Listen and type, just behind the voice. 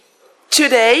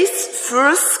Today's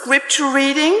first scripture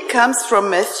reading comes from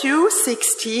Matthew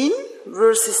 16,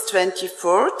 verses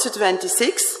 24 to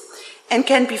 26, and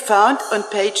can be found on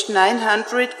page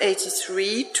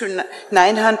 983 to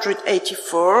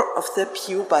 984 of the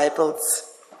Pew Bibles.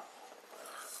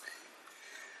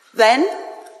 Then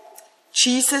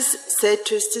Jesus said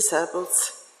to his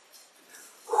disciples,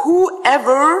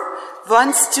 "Whoever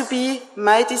wants to be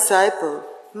my disciple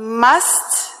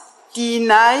must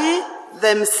deny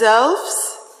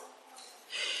themselves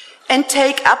and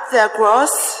take up their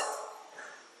cross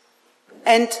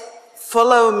and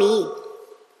follow me.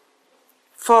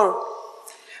 For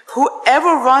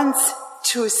whoever wants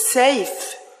to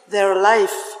save their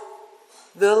life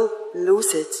will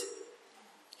lose it.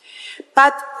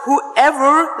 But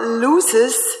whoever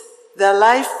loses their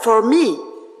life for me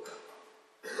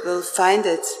will find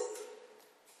it.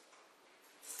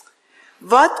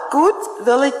 What good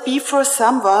will it be for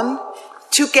someone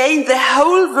to gain the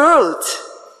whole world,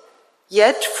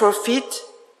 yet forfeit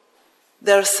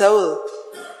their soul?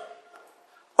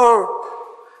 Or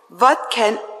what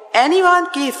can anyone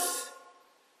give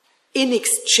in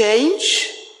exchange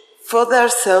for their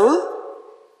soul?"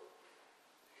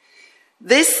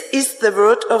 This is the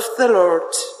word of the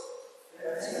Lord.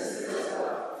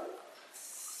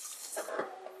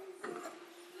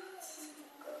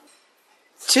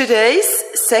 Today's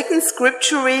second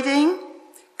scripture reading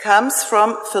comes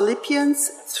from Philippians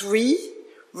 3,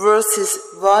 verses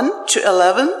 1 to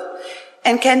 11,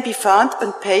 and can be found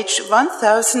on page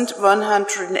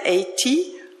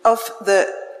 1180 of the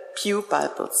Pew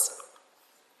Bibles.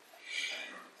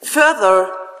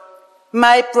 "Further,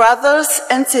 my brothers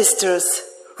and sisters,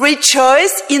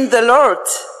 rejoice in the Lord.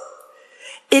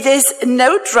 It is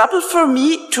no trouble for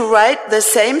me to write the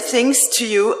same things to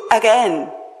you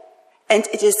again, and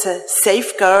it is a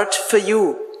safeguard for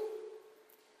you.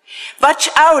 Watch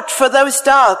out for those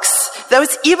dogs,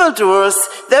 those evildoers,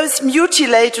 those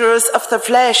mutilators of the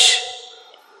flesh.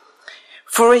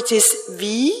 For it is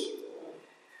we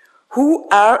who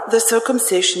are the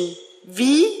circumcision,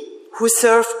 we who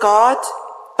serve God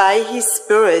by his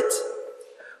Spirit,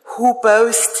 who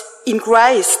boast in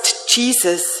Christ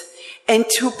Jesus, and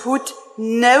who put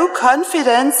no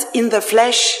confidence in the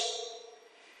flesh.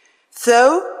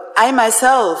 Though I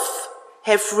myself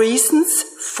have reasons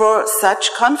for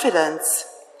such confidence.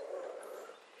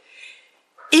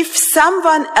 If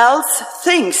someone else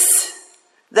thinks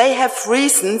they have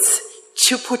reasons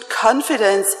to put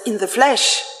confidence in the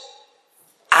flesh,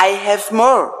 I have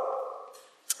more.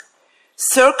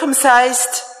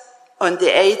 Circumcised on the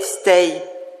 8th day,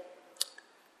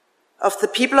 of the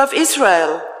people of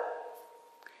Israel,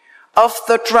 of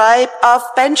the tribe of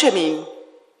Benjamin,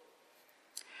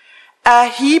 a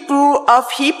Hebrew of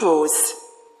Hebrews,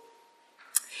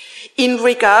 in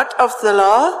regard of the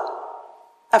law,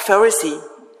 a Pharisee.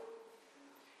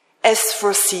 As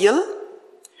for zeal,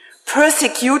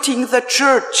 persecuting the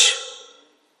church.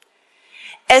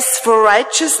 As for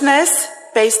righteousness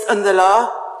based on the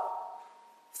law,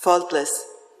 faultless.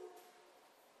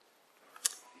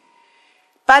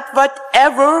 But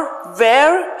whatever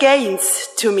were gains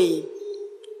to me,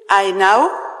 I now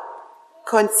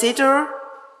consider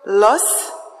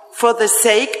loss for the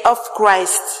sake of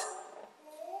Christ.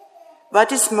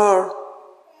 What is more,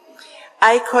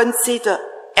 I consider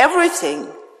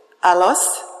everything a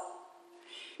loss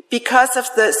because of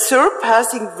the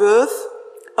surpassing worth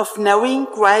of knowing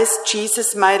Christ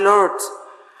Jesus my Lord,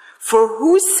 for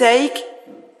whose sake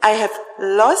I have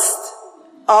lost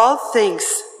all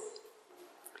things.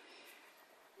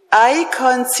 I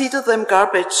consider them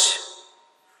garbage,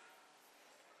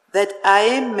 that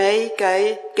I may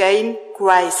gain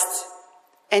Christ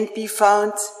and be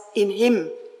found in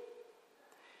him,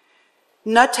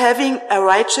 not having a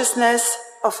righteousness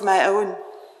of my own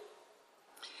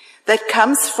that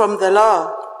comes from the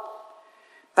law,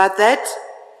 but that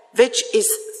which is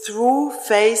through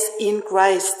faith in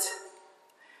Christ,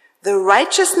 the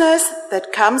righteousness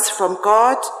that comes from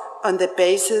God on the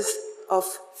basis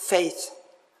of faith.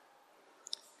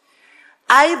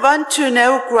 I want to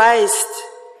know Christ,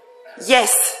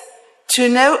 yes, to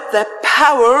know the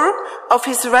power of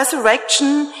his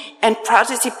resurrection and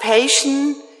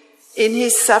participation in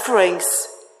his sufferings,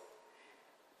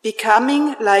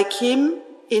 becoming like him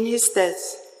in his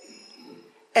death,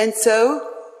 and so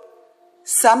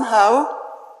somehow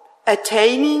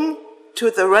attaining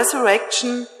to the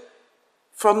resurrection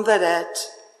from the dead.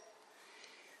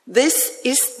 This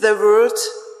is the word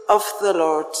of the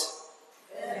Lord.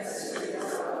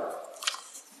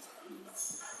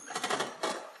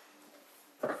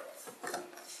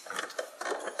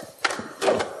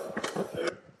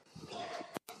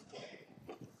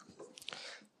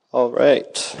 All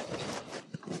right.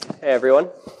 Hey, everyone.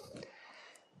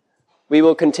 We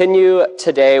will continue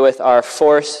today with our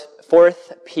fourth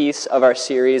piece of our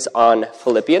series on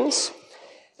Philippians.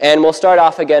 And we'll start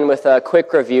off again with a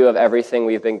quick review of everything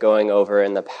we've been going over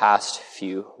in the past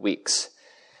few weeks.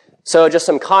 So just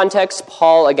some context,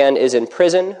 Paul again is in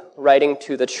prison, writing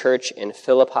to the church in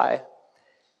Philippi.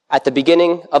 At the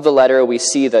beginning of the letter, we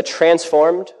see the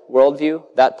transformed worldview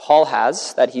that Paul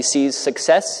has, that he sees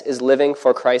success is living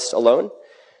for Christ alone.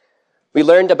 We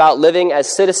learned about living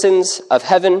as citizens of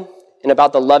heaven and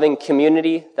about the loving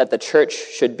community that the church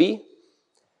should be.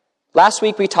 Last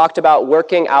week, we talked about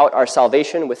working out our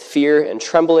salvation with fear and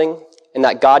trembling, and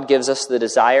that God gives us the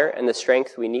desire and the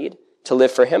strength we need to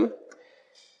live for him.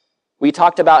 We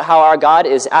talked about how our God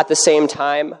is at the same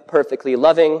time perfectly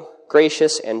loving,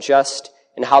 gracious, and just,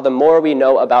 and how the more we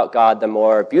know about God, the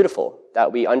more beautiful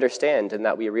that we understand and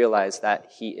that we realize that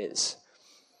he is.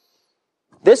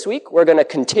 This week, we're going to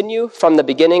continue from the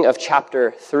beginning of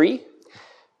chapter 3.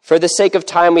 For the sake of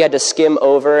time, we had to skim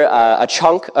over a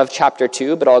chunk of chapter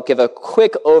 2, but I'll give a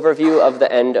quick overview of the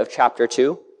end of chapter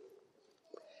 2.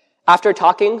 After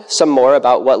talking some more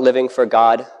about what living for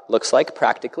God looks like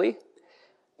practically,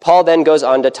 Paul then goes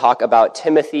on to talk about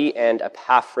Timothy and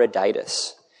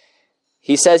Epaphroditus.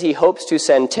 He says he hopes to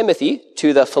send Timothy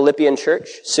to the Philippian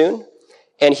church soon,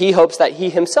 and he hopes that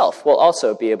he himself will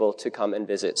also be able to come and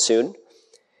visit soon.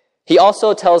 He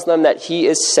also tells them that he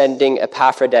is sending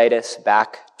Epaphroditus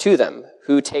back to them,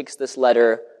 who takes this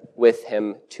letter with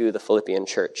him to the Philippian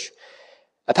church.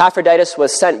 Epaphroditus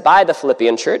was sent by the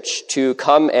Philippian church to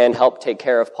come and help take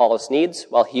care of Paul's needs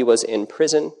while he was in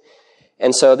prison.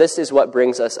 And so this is what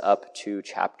brings us up to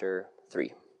chapter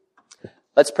 3.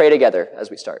 Let's pray together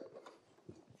as we start.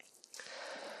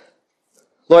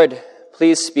 Lord,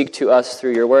 please speak to us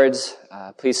through your words.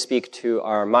 Please speak to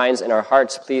our minds and our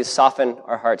hearts. Please soften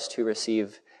our hearts to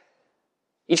receive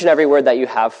each and every word that you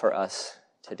have for us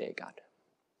today, God.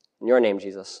 In your name,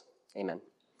 Jesus, amen.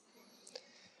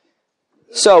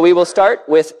 So we will start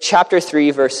with chapter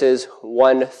 3, verses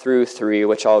 1 through 3,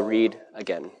 which I'll read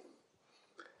again.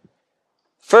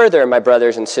 Further, my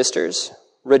brothers and sisters,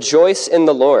 rejoice in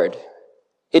the Lord.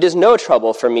 It is no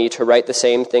trouble for me to write the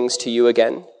same things to you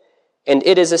again, and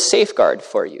it is a safeguard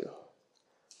for you.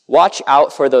 Watch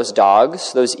out for those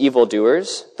dogs, those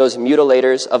evildoers, those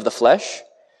mutilators of the flesh.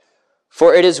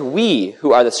 For it is we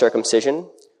who are the circumcision,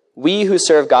 we who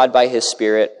serve God by his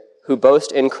Spirit, who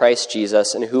boast in Christ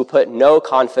Jesus, and who put no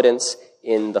confidence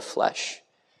in the flesh.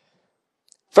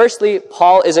 Firstly,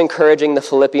 Paul is encouraging the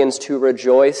Philippians to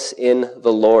rejoice in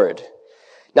the Lord.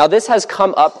 Now, this has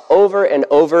come up over and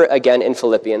over again in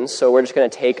Philippians, so we're just going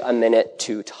to take a minute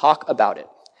to talk about it.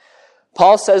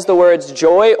 Paul says the words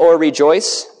joy or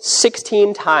rejoice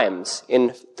 16 times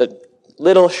in the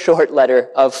little short letter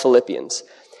of Philippians.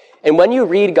 And when you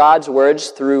read God's words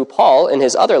through Paul in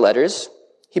his other letters,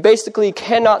 he basically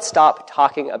cannot stop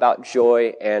talking about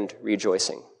joy and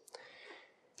rejoicing.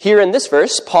 Here in this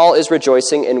verse, Paul is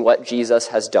rejoicing in what Jesus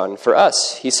has done for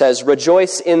us. He says,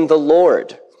 rejoice in the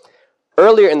Lord.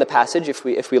 Earlier in the passage, if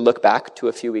we look back to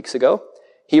a few weeks ago,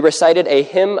 he recited a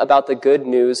hymn about the good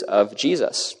news of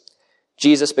Jesus.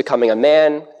 Jesus becoming a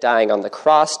man, dying on the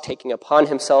cross, taking upon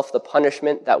himself the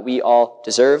punishment that we all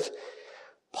deserve.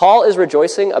 Paul is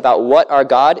rejoicing about what our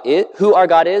God is, who our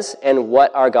God is, and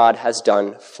what our God has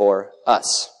done for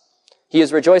us. He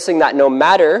is rejoicing that no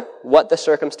matter what the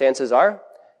circumstances are,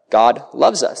 God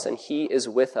loves us, and he is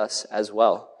with us as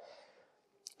well.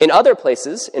 In other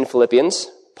places in Philippians,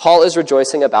 Paul is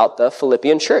rejoicing about the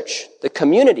Philippian church, the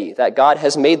community that God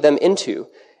has made them into,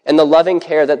 and the loving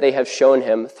care that they have shown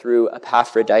him through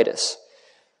Epaphroditus.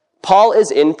 Paul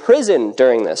is in prison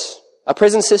during this, a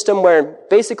prison system where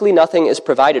basically nothing is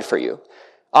provided for you.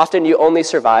 Often you only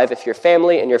survive if your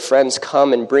family and your friends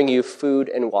come and bring you food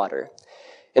and water.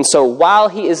 And so while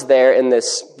he is there in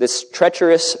this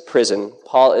treacherous prison,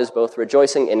 Paul is both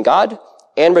rejoicing in God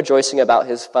and rejoicing about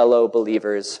his fellow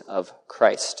believers of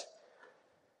Christ.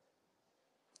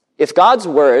 If God's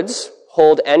words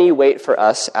hold any weight for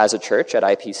us as a church at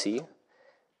IPC,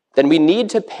 then we need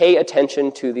to pay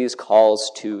attention to these calls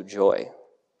to joy.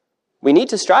 We need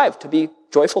to strive to be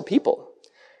joyful people.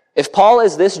 If Paul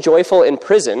is this joyful in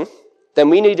prison, then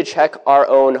we need to check our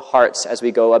own hearts as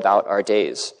we go about our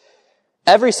days.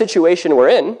 Every situation we're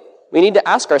in, we need to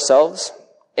ask ourselves,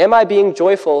 am I being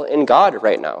joyful in God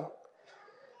right now?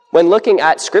 When looking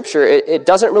at Scripture, it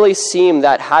doesn't really seem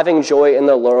that having joy in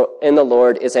the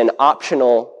Lord is an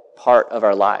optional part of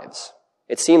our lives.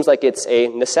 It seems like it's a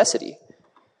necessity.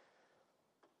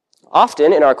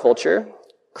 Often in our culture,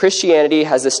 Christianity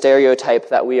has the stereotype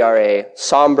that we are a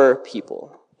somber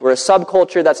people, We're a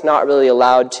subculture that's not really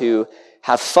allowed to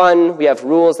have fun. We have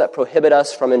rules that prohibit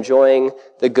us from enjoying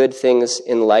the good things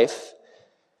in life.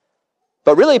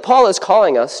 But really, Paul is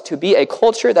calling us to be a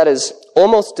culture that is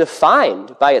almost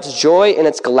defined by its joy and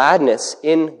its gladness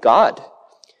in God.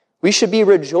 We should be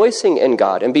rejoicing in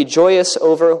God and be joyous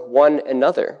over one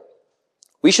another.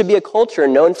 We should be a culture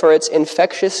known for its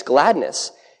infectious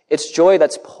gladness, its joy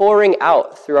that's pouring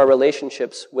out through our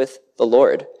relationships with the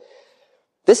Lord.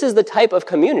 This is the type of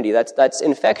community that's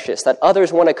infectious, that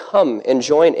others want to come and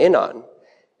join in on.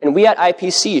 And we at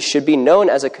IPC should be known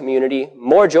as a community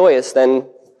more joyous than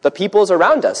the peoples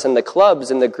around us and the clubs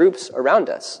and the groups around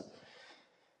us.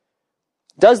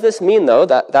 Does this mean, though,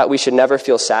 that we should never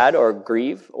feel sad or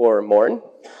grieve or mourn?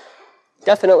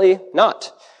 Definitely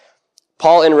not.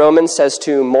 Paul in Romans says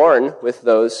to mourn with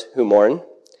those who mourn.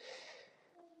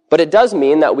 But it does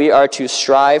mean that we are to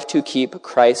strive to keep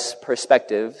Christ's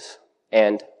perspectives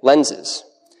and lenses.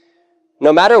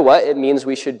 No matter what, it means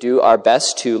we should do our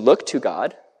best to look to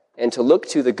God and to look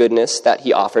to the goodness that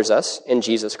he offers us in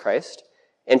Jesus Christ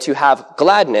and to have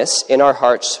gladness in our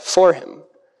hearts for him.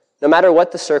 No matter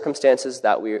what the circumstances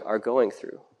that we are going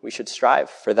through, we should strive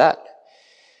for that.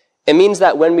 It means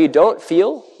that when we don't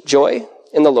feel joy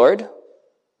in the Lord,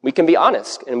 we can be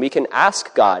honest and we can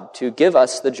ask God to give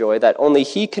us the joy that only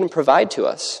he can provide to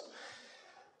us.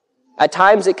 At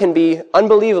times it can be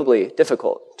unbelievably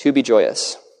difficult to be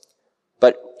joyous,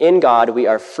 but in God we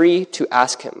are free to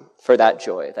ask him for that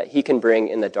joy that he can bring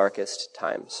in the darkest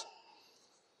times.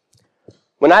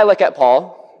 When I look at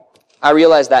Paul, I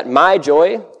realize that my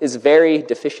joy is very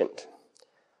deficient.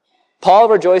 Paul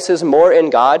rejoices more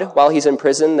in God while he's in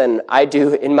prison than I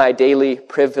do in my daily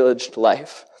privileged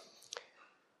life.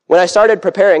 When I started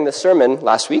preparing this sermon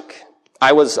last week,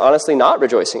 I was honestly not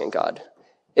rejoicing in God.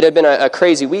 It had been a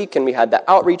crazy week, and we had the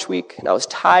outreach week, and I was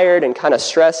tired and kind of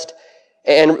stressed,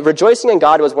 and rejoicing in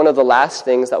God was one of the last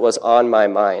things that was on my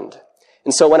mind.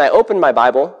 And so when I opened my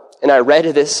Bible and I read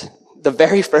the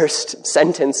very first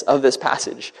sentence of this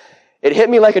passage, it hit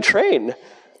me like a train.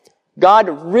 God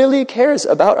really cares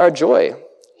about our joy.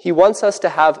 He wants us to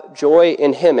have joy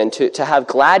in him and to have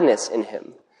gladness in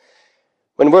him.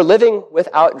 When we're living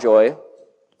without joy,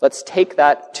 let's take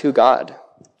that to God.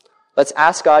 Let's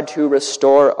ask God to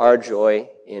restore our joy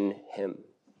in him.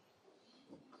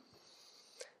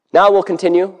 Now we'll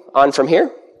continue on from here.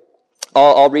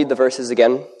 I'll read the verses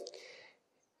again.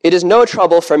 It is no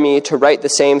trouble for me to write the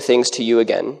same things to you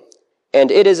again,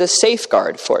 and it is a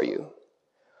safeguard for you.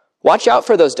 Watch out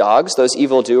for those dogs, those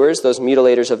evildoers, those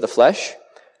mutilators of the flesh.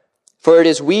 For it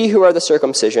is we who are the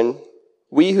circumcision,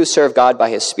 we who serve God by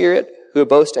his Spirit, who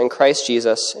boast in Christ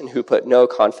Jesus, and who put no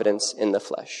confidence in the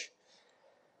flesh.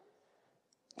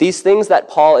 These things that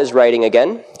Paul is writing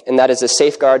again, and that is a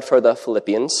safeguard for the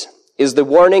Philippians, is the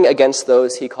warning against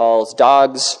those he calls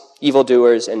dogs,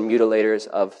 evildoers, and mutilators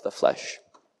of the flesh.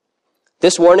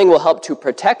 This warning will help to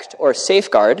protect or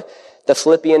safeguard the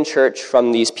Philippian church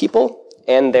from these people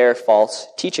and their false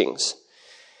teachings.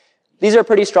 These are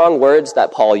pretty strong words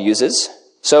that Paul uses.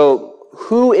 So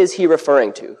who is he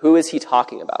referring to? Who is he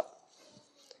talking about?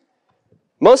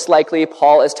 Most likely,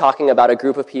 Paul is talking about a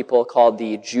group of people called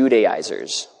the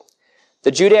Judaizers. The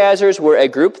Judaizers were a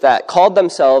group that called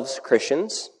themselves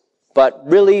Christians, but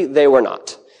really they were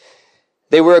not.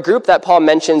 They were a group that Paul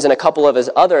mentions in a couple of his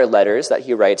other letters that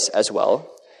he writes as well.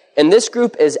 And this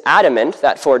group is adamant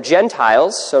that for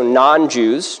Gentiles, so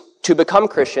non-Jews, to become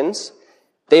Christians,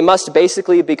 they must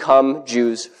basically become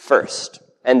Jews first,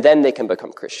 and then they can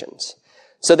become Christians.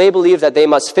 So they believe that they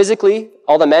must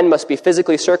all the men must be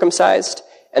physically circumcised,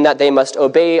 and that they must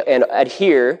obey and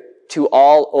adhere to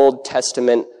all Old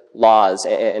Testament laws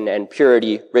and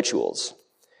purity rituals.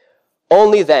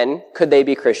 Only then could they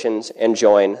be Christians and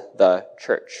join the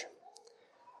church.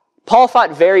 Paul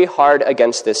fought very hard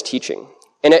against this teaching,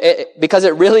 and because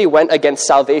it really went against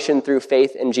salvation through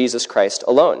faith in Jesus Christ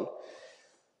alone.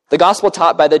 The gospel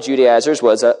taught by the Judaizers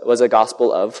was a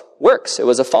gospel of works. It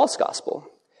was a false gospel.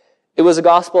 It was a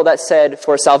gospel that said,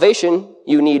 for salvation,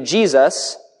 you need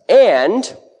Jesus,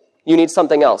 and you need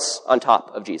something else on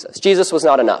top of Jesus. Jesus was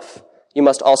not enough. You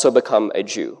must also become a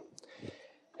Jew.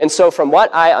 And so from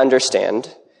what I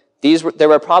understand, there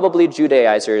were probably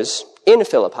Judaizers in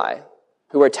Philippi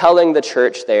who were telling the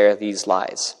church there these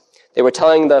lies. They were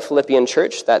telling the Philippian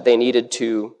church that they needed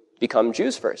to become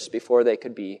Jews first before they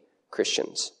could be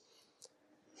Christians.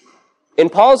 In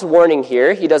Paul's warning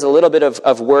here, he does a little bit of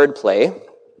wordplay.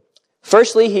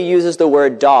 Firstly, he uses the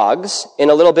word dogs in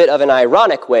a little bit of an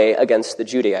ironic way against the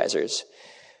Judaizers.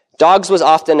 Dogs was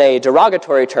often a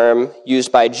derogatory term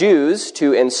used by Jews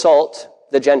to insult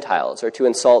the Gentiles or to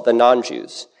insult the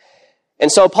non-Jews.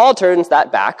 And so Paul turns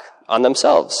that back on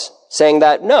themselves, saying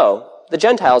that, no, the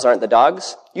Gentiles aren't the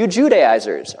dogs. You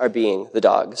Judaizers are being the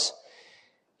dogs.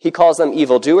 He calls them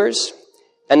evildoers,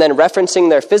 and then referencing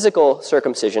their physical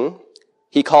circumcision,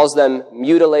 he calls them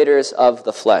mutilators of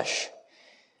the flesh.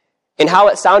 In how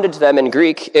it sounded to them in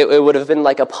Greek, it would have been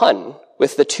like a pun,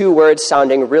 with the two words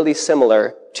sounding really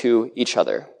similar to each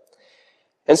other.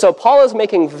 And so Paul is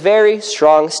making very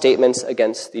strong statements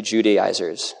against the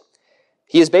Judaizers.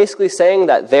 He is basically saying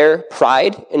that their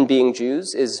pride in being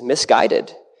Jews is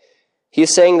misguided. He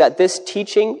is saying that this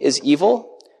teaching is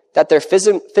evil, that their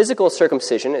physical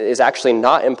circumcision is actually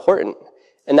not important,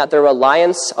 and that their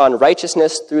reliance on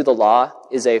righteousness through the law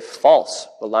is a false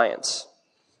reliance.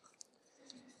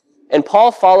 And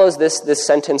Paul follows this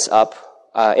sentence up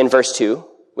in verse 2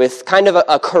 with kind of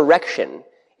a correction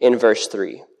in verse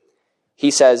 3. He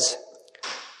says,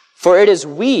 "For it is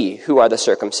we who are the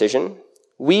circumcision,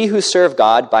 we who serve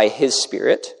God by his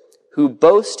Spirit, who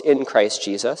boast in Christ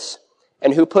Jesus,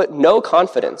 and who put no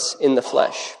confidence in the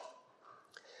flesh."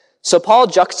 So Paul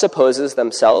juxtaposes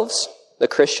themselves, the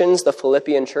Christians, the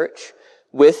Philippian church,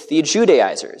 with the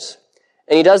Judaizers.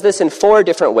 And he does this in 4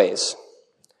 different ways.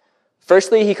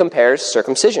 Firstly, he compares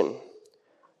circumcision.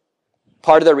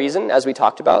 Part of the reason, as we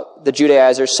talked about, the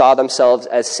Judaizers saw themselves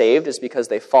as saved is because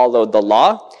they followed the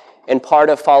law, and part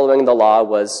of following the law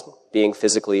was being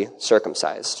physically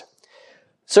circumcised.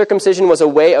 Circumcision was a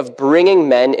way of bringing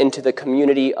men into the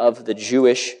community of the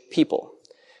Jewish people.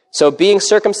 So being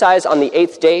circumcised on the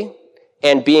 8th day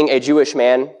and being a Jewish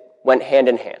man went hand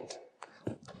in hand.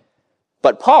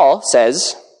 But Paul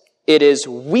says, it is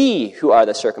we who are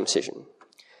the circumcision.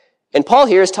 And Paul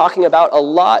here is talking about a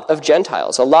lot of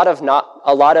Gentiles, a lot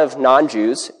of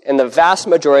non-Jews, and the vast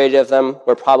majority of them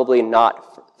were probably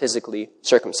not physically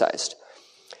circumcised.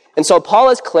 And so Paul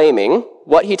is claiming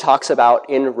what he talks about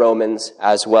in Romans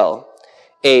as well,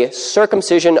 a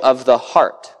circumcision of the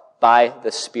heart by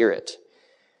the Spirit.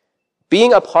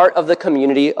 Being a part of the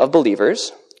community of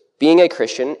believers, being a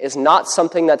Christian, is not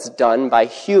something that's done by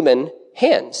human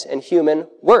hands and human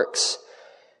works.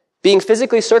 Being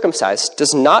physically circumcised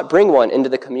does not bring one into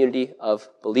the community of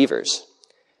believers.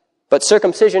 But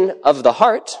circumcision of the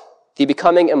heart, the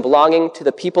becoming and belonging to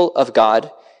the people of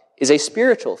God, is a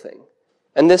spiritual thing.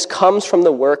 And this comes from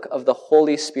the work of the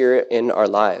Holy Spirit in our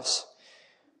lives.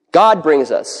 God brings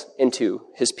us into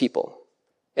his people.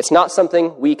 It's not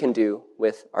something we can do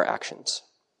with our actions.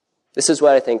 This is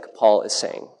what I think Paul is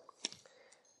saying.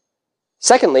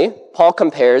 Secondly, Paul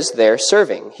compares their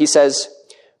serving. He says,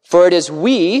 "For it is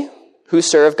we who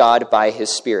serve God by his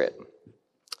Spirit."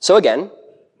 So again,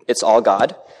 it's all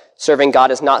God. Serving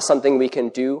God is not something we can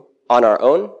do on our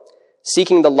own.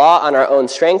 Seeking the law on our own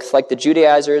strength, like the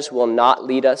Judaizers, will not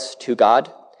lead us to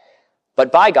God.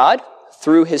 But by God,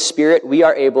 through his Spirit, we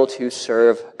are able to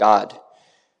serve God.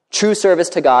 True service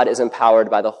to God is empowered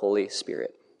by the Holy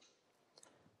Spirit.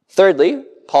 Thirdly,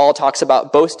 Paul talks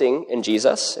about boasting in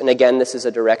Jesus. And again, this is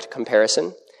a direct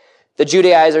comparison. The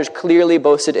Judaizers clearly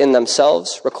boasted in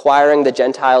themselves, requiring the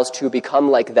Gentiles to become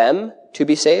like them to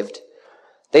be saved.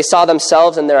 They saw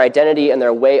themselves and their identity and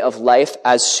their way of life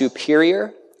as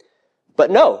superior. But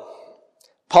no,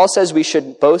 Paul says we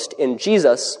should boast in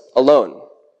Jesus alone.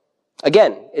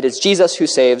 Again, it is Jesus who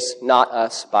saves, not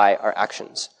us by our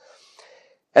actions.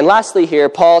 And lastly here,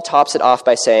 Paul tops it off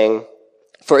by saying,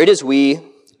 "For it is we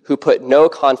who put no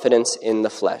confidence in the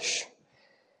flesh."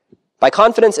 By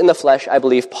confidence in the flesh, I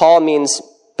believe Paul means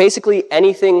basically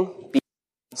anything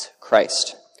besides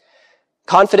Christ.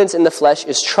 Confidence in the flesh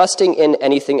is trusting in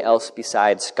anything else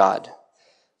besides God.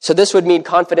 So this would mean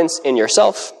confidence in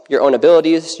yourself, your own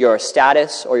abilities, your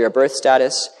status or your birth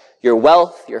status, your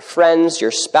wealth, your friends,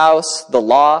 your spouse, the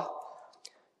law.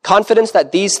 Confidence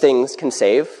that these things can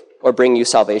save or bring you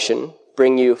salvation,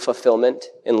 bring you fulfillment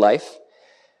in life.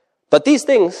 But these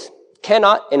things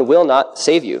cannot and will not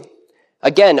save you.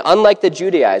 Again, unlike the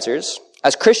Judaizers,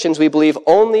 as Christians, we believe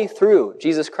only through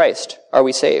Jesus Christ are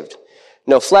we saved.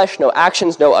 No flesh, no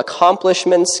actions, no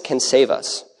accomplishments can save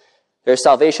us. There's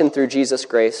salvation through Jesus'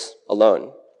 grace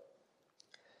alone.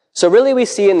 So really we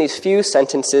see in these few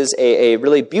sentences a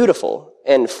really beautiful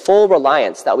and full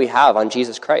reliance that we have on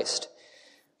Jesus Christ.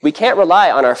 We can't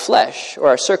rely on our flesh or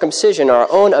our circumcision or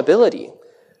our own ability.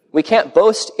 We can't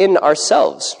boast in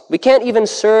ourselves. We can't even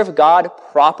serve God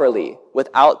properly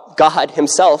without God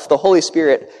himself, the Holy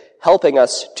Spirit, helping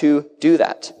us to do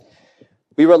that.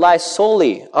 We rely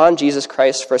solely on Jesus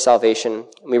Christ for salvation,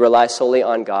 and we rely solely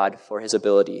on God for his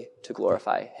ability to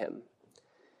glorify him.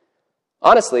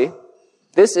 Honestly,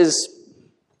 this is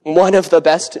one of the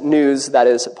best news that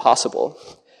is possible.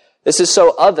 This is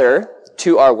so other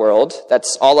to our world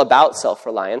that's all about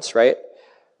self-reliance, right?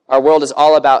 Our world is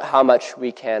all about how much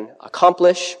we can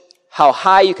accomplish, how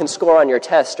high you can score on your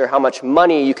test, or how much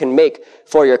money you can make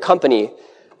for your company.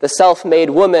 The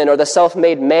self-made woman or the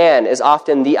self-made man is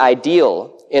often the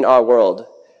ideal in our world.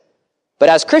 But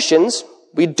as Christians,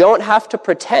 we don't have to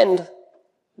pretend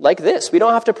like this. We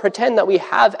don't have to pretend that we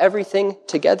have everything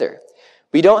together.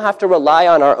 We don't have to rely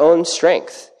on our own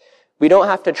strength. We don't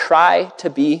have to try to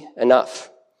be enough.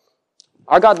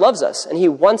 Our God loves us, and he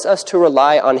wants us to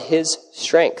rely on his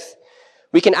strength.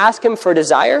 We can ask him for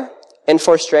desire and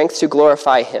for strength to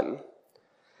glorify him.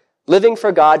 Living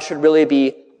for God should really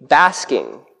be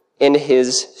basking in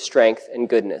his strength and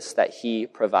goodness that he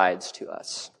provides to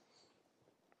us.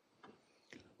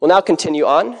 We'll now continue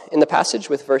on in the passage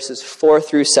with verses 4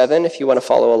 through 7, if you want to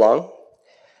follow along.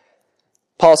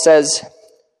 Paul says,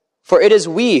 "For it is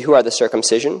we who are the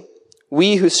circumcision,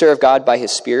 we who serve God by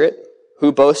his Spirit,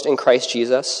 who boast in Christ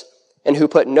Jesus, and who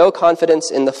put no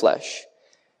confidence in the flesh,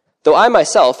 though I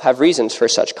myself have reasons for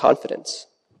such confidence.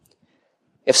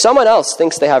 If someone else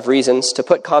thinks they have reasons to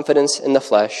put confidence in the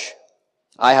flesh,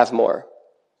 I have more.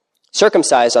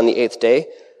 Circumcised on the 8th day,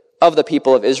 of the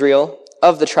people of Israel,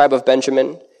 of the tribe of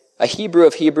Benjamin, a Hebrew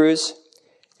of Hebrews,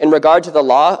 in regard to the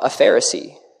law, a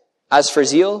Pharisee. As for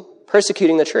zeal,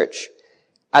 persecuting the church.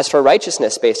 As for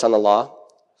righteousness based on the law,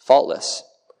 faultless.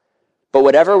 But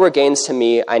whatever were gains to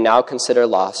me, I now consider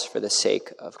loss for the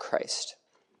sake of Christ."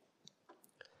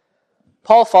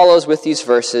 Paul follows with these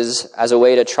verses as a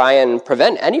way to try and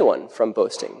prevent anyone from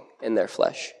boasting in their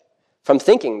flesh, from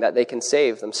thinking that they can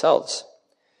save themselves.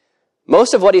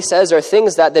 Most of what he says are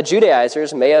things that the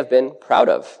Judaizers may have been proud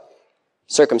of.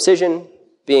 Circumcision,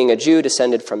 being a Jew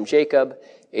descended from Jacob,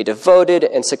 a devoted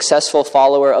and successful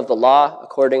follower of the law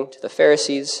according to the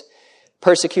Pharisees,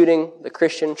 persecuting the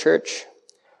Christian church.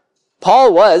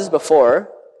 Paul was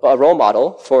before a role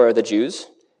model for the Jews,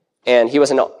 and he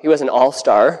was an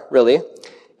all-star, really,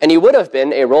 and he would have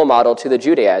been a role model to the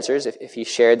Judaizers if he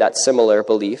shared that similar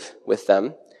belief with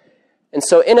them. And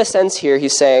so in a sense here,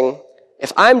 he's saying,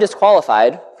 if I'm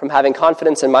disqualified from having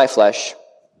confidence in my flesh,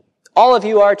 all of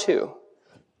you are too.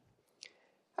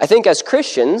 I think as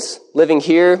Christians, living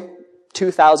here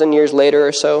 2,000 years later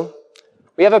or so,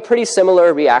 we have a pretty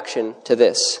similar reaction to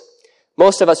this.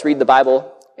 Most of us read the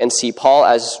Bible and see Paul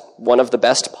as one of the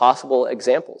best possible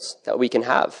examples that we can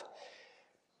have.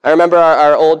 I remember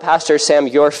our old pastor, Sam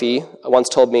Yorfie, once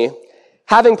told me,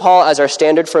 having Paul as our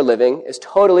standard for living is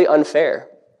totally unfair.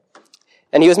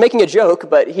 And he was making a joke,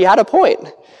 but he had a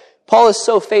point. Paul is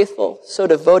so faithful, so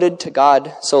devoted to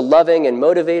God, so loving and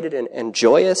motivated and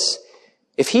joyous.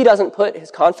 If he doesn't put his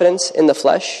confidence in the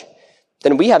flesh,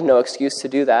 then we have no excuse to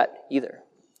do that either.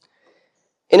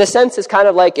 In a sense, it's kind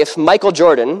of like if Michael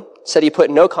Jordan said he put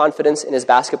no confidence in his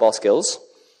basketball skills,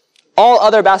 all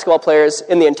other basketball players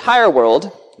in the entire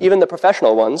world, even the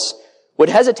professional ones, would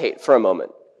hesitate for a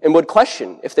moment and would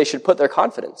question if they should put their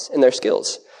confidence in their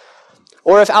skills.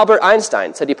 Or if Albert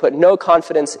Einstein said he put no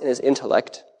confidence in his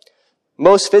intellect,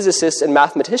 most physicists and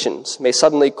mathematicians may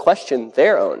suddenly question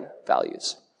their own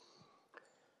values.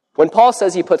 When Paul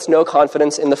says he puts no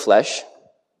confidence in the flesh,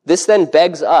 this then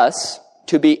begs us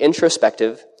to be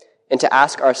introspective and to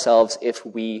ask ourselves if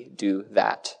we do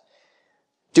that.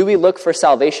 Do we look for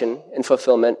salvation and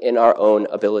fulfillment in our own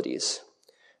abilities?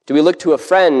 Do we look to a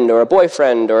friend or a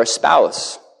boyfriend or a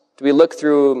spouse? Do we look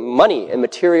through money and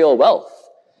material wealth?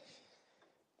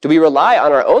 Do we rely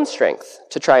on our own strength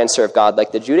to try and serve God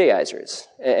like the Judaizers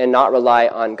and not rely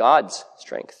on God's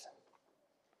strength?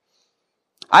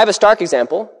 I have a stark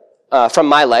example from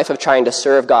my life of trying to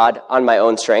serve God on my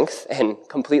own strength and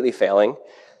completely failing.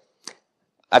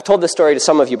 I've told this story to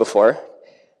some of you before,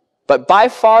 but by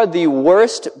far the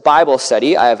worst Bible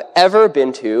study I have ever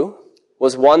been to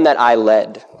was one that I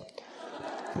led.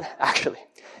 Actually,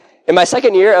 in my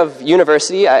second year of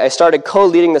university, I started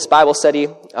co-leading this Bible study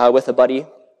with a buddy.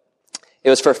 It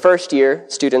was for first-year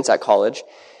students at college.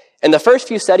 And the first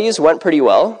few studies went pretty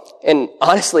well. And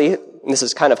honestly, this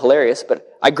is kind of hilarious, but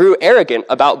I grew arrogant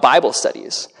about Bible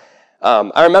studies.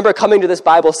 I remember coming to this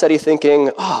Bible study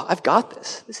thinking, oh, I've got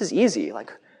this. This is easy.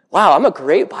 Like, wow, I'm a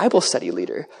great Bible study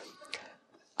leader.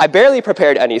 I barely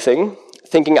prepared anything,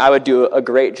 thinking I would do a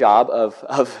great job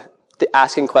of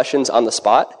asking questions on the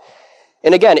spot.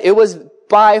 And again, it was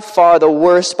by far the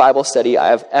worst Bible study I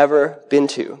have ever been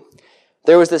to.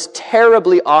 There was this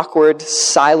terribly awkward,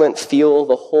 silent feel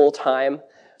the whole time.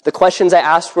 The questions I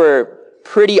asked were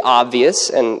pretty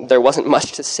obvious, and there wasn't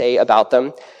much to say about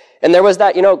them. And there was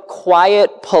that,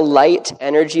 quiet, polite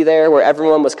energy there where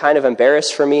everyone was kind of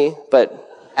embarrassed for me, but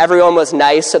everyone was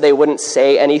nice so they wouldn't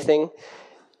say anything.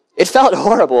 It felt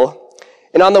horrible.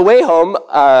 And on the way home,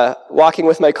 walking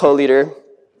with my co-leader,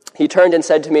 he turned and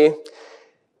said to me,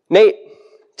 "Nate,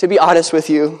 to be honest with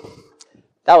you,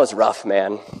 that was rough,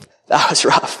 man. That was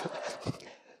rough."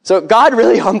 So God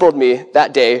really humbled me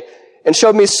that day and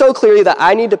showed me so clearly that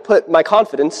I need to put my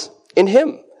confidence in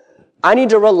him. I need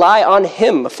to rely on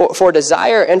him for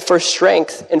desire and for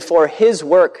strength and for his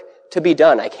work to be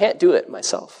done. I can't do it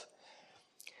myself.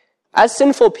 As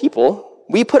sinful people,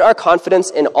 we put our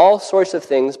confidence in all sorts of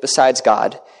things besides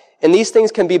God, and these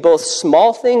things can be both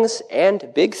small things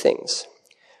and big things.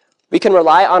 We can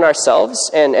rely on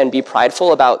ourselves and be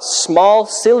prideful about small,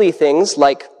 silly things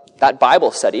like that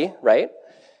Bible study, right?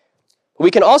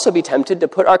 We can also be tempted to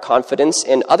put our confidence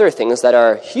in other things that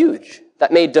are huge,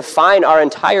 that may define our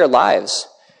entire lives.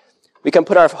 We can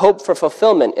put our hope for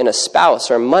fulfillment in a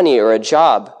spouse or money or a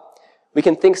job. We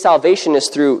can think salvation is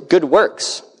through good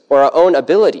works or our own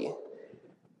ability.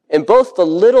 And both the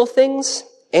little things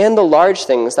and the large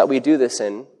things that we do this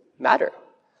in matter.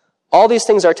 All these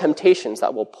things are temptations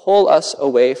that will pull us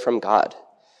away from God.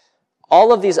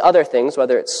 All of these other things,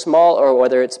 whether it's small or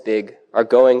whether it's big, are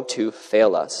going to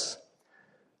fail us.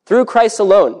 Through Christ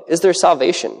alone is there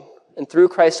salvation, and through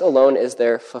Christ alone is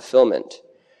there fulfillment.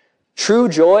 True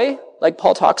joy, like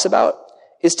Paul talks about,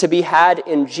 is to be had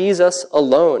in Jesus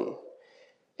alone.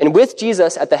 And with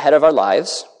Jesus at the head of our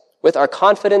lives, with our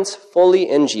confidence fully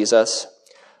in Jesus,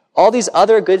 all these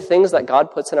other good things that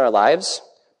God puts in our lives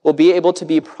will be able to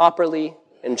be properly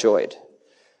enjoyed.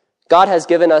 God has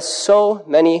given us so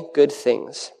many good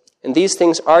things, and these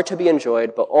things are to be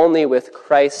enjoyed, but only with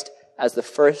Christ as the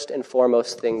first and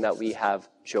foremost thing that we have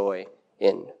joy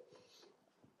in.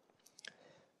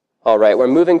 All right, we're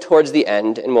moving towards the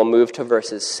end, and we'll move to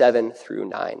verses 7 through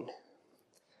 9.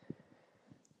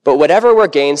 "But whatever were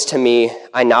gains to me,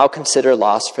 I now consider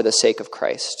loss for the sake of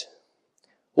Christ.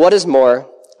 What is more,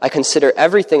 I consider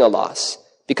everything a loss,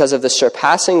 because of the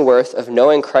surpassing worth of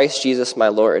knowing Christ Jesus my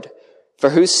Lord,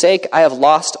 for whose sake I have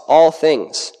lost all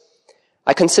things.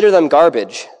 I consider them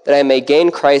garbage, that I may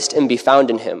gain Christ and be found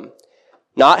in him,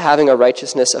 not having a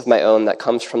righteousness of my own that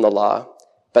comes from the law,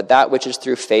 but that which is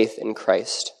through faith in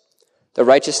Christ, the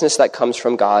righteousness that comes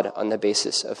from God on the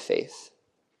basis of faith."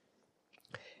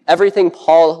 Everything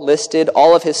Paul listed,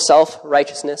 all of his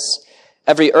self-righteousness,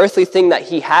 every earthly thing that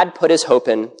he had put his hope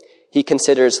in, he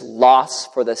considers loss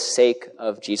for the sake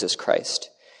of Jesus Christ.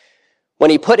 When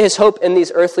he put his hope in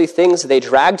these earthly things, they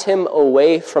dragged him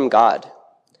away from God.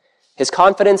 His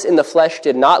confidence in the flesh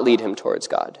did not lead him towards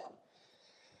God.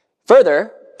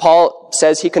 Further, Paul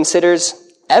says he considers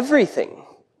everything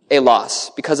a loss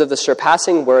because of the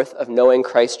surpassing worth of knowing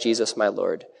Christ Jesus my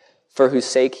Lord, for whose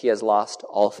sake he has lost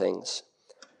all things.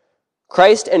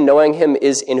 Christ and knowing him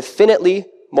is infinitely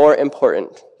more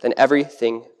important than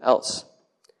everything else.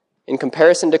 In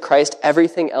comparison to Christ,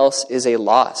 everything else is a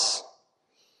loss.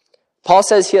 Paul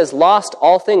says he has lost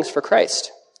all things for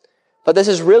Christ. But this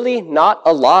is really not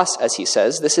a loss, as he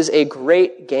says. This is a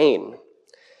great gain.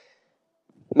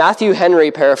 Matthew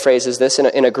Henry paraphrases this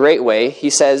in a great way. He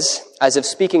says, as if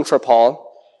speaking for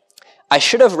Paul, "I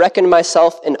should have reckoned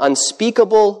myself an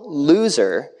unspeakable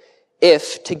loser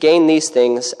if, to gain these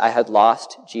things, I had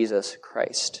lost Jesus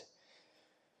Christ."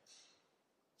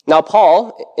 Now,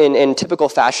 Paul, in typical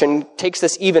fashion, takes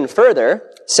this even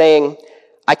further, saying,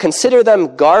 "I consider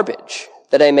them garbage,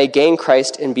 that I may gain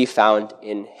Christ and be found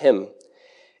in him."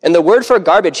 And the word for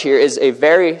garbage here is a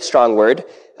very strong word.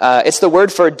 It's the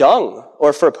word for dung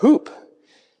or for poop.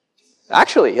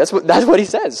 Actually, that's what he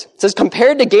says. It says,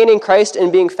 compared to gaining Christ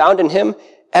and being found in him,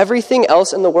 everything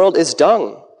else in the world is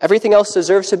dung. Everything else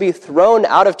deserves to be thrown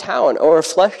out of town or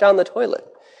flushed down the toilet.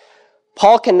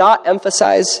 Paul cannot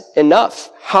emphasize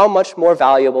enough how much more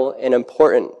valuable and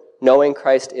important knowing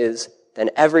Christ is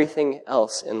than everything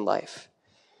else in life.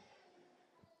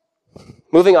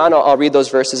 Moving on, I'll read those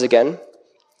verses again.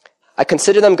 "I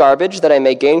consider them garbage, that I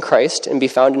may gain Christ and be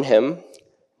found in him,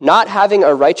 not having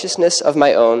a righteousness of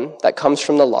my own that comes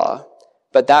from the law,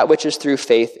 but that which is through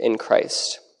faith in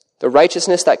Christ, the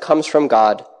righteousness that comes from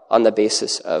God on the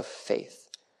basis of faith."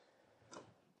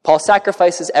 Paul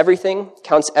sacrifices everything,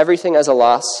 counts everything as a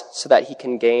loss, so that he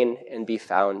can gain and be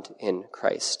found in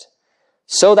Christ,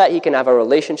 so that he can have a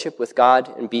relationship with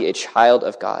God and be a child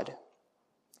of God.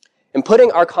 And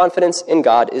putting our confidence in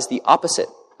God is the opposite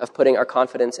of putting our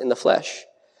confidence in the flesh.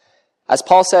 As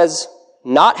Paul says,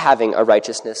 not having a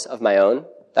righteousness of my own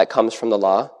that comes from the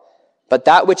law, but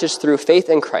that which is through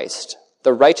faith in Christ,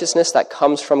 the righteousness that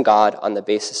comes from God on the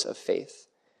basis of faith.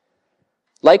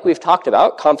 Like we've talked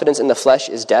about, confidence in the flesh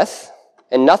is death,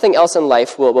 and nothing else in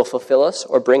life will fulfill us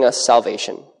or bring us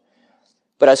salvation.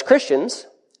 But as Christians,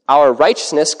 our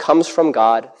righteousness comes from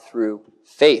God through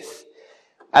faith.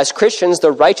 As Christians,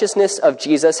 the righteousness of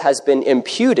Jesus has been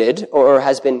imputed or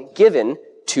has been given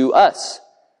to us.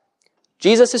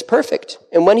 Jesus is perfect,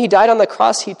 and when he died on the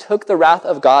cross, he took the wrath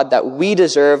of God that we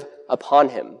deserve upon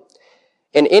him.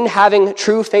 And in having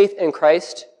true faith in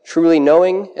Christ, truly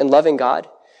knowing and loving God,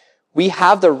 we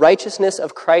have the righteousness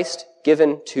of Christ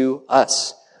given to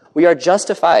us. We are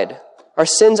justified. Our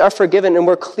sins are forgiven, and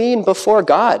we're clean before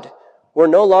God. We're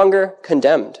no longer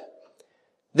condemned.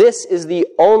 This is the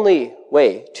only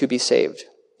way to be saved,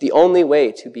 the only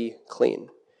way to be clean.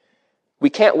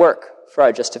 We can't work for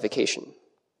our justification.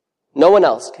 No one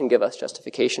else can give us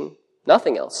justification.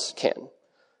 Nothing else can.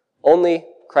 Only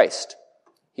Christ.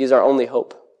 He is our only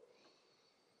hope.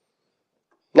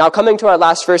 Now, coming to our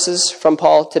last verses from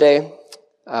Paul today,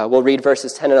 we'll read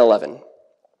verses 10 and 11.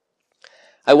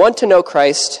 I want to know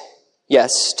Christ,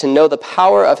 yes, to know the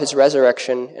power of his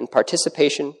resurrection and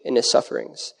participation in his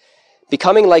sufferings,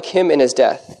 becoming like him in his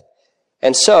death,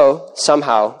 and so,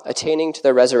 somehow, attaining to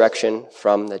the resurrection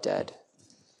from the dead.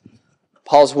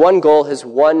 Paul's one goal, his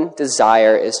one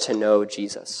desire is to know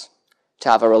Jesus, to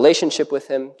have a relationship with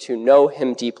him, to know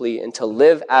him deeply, and to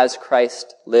live as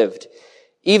Christ lived,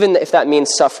 even if that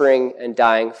means suffering and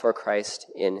dying for Christ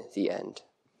in the end.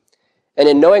 And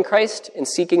in knowing Christ and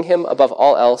seeking him above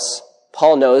all else,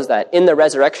 Paul knows that in the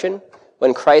resurrection,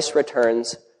 when Christ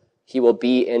returns, he will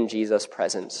be in Jesus'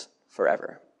 presence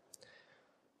forever.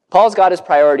 Paul's got his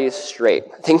priorities straight.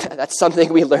 I think that's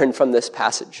something we learned from this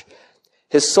passage.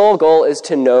 His sole goal is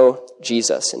to know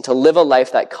Jesus and to live a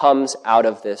life that comes out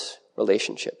of this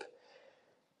relationship.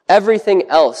 Everything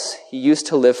else he used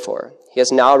to live for, he has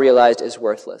now realized is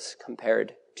worthless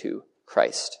compared to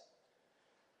Christ.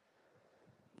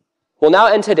 We'll now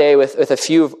end today with a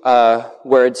few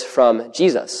words from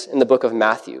Jesus in the book of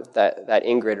Matthew that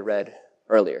Ingrid read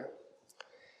earlier.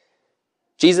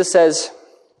 Jesus says,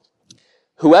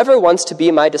 "Whoever wants to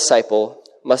be my disciple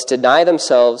must deny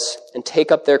themselves and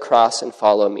take up their cross and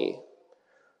follow me.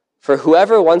 For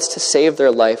whoever wants to save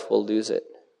their life will lose it,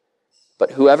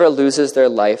 but whoever loses their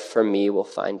life for me will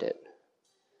find it.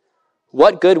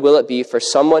 What good will it be for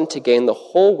someone to gain the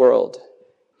whole world,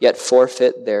 yet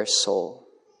forfeit their soul?"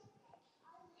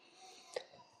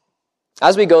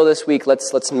 As we go this week,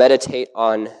 let's meditate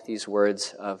on these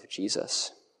words of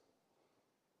Jesus.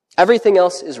 Everything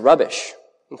else is rubbish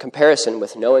in comparison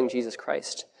with knowing Jesus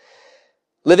Christ.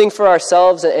 Living for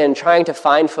ourselves and trying to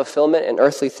find fulfillment in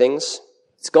earthly things,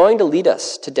 it's going to lead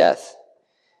us to death.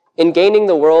 In gaining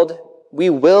the world, we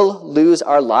will lose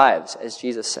our lives, as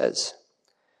Jesus says.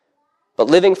 But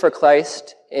living for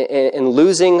Christ and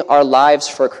losing our lives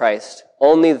for Christ,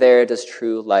 only there does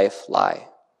true life lie.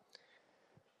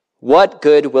 What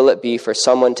good will it be for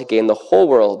someone to gain the whole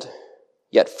world,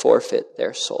 yet forfeit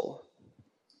their soul?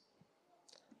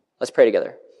 Let's pray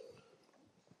together.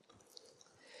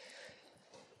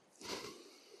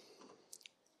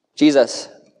 Jesus,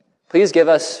 please give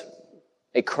us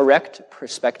a correct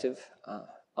perspective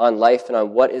on life and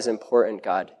on what is important,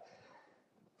 God.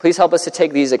 Please help us to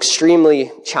take these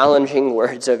extremely challenging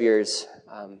words of yours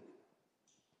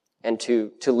and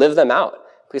to live them out.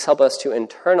 Please help us to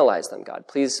internalize them, God.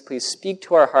 Please speak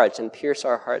to our hearts and pierce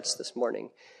our hearts this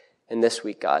morning and this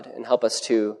week, God, and help us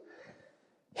to,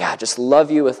 just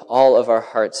love you with all of our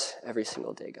hearts every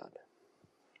single day, God.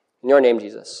 In your name,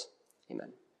 Jesus,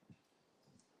 amen.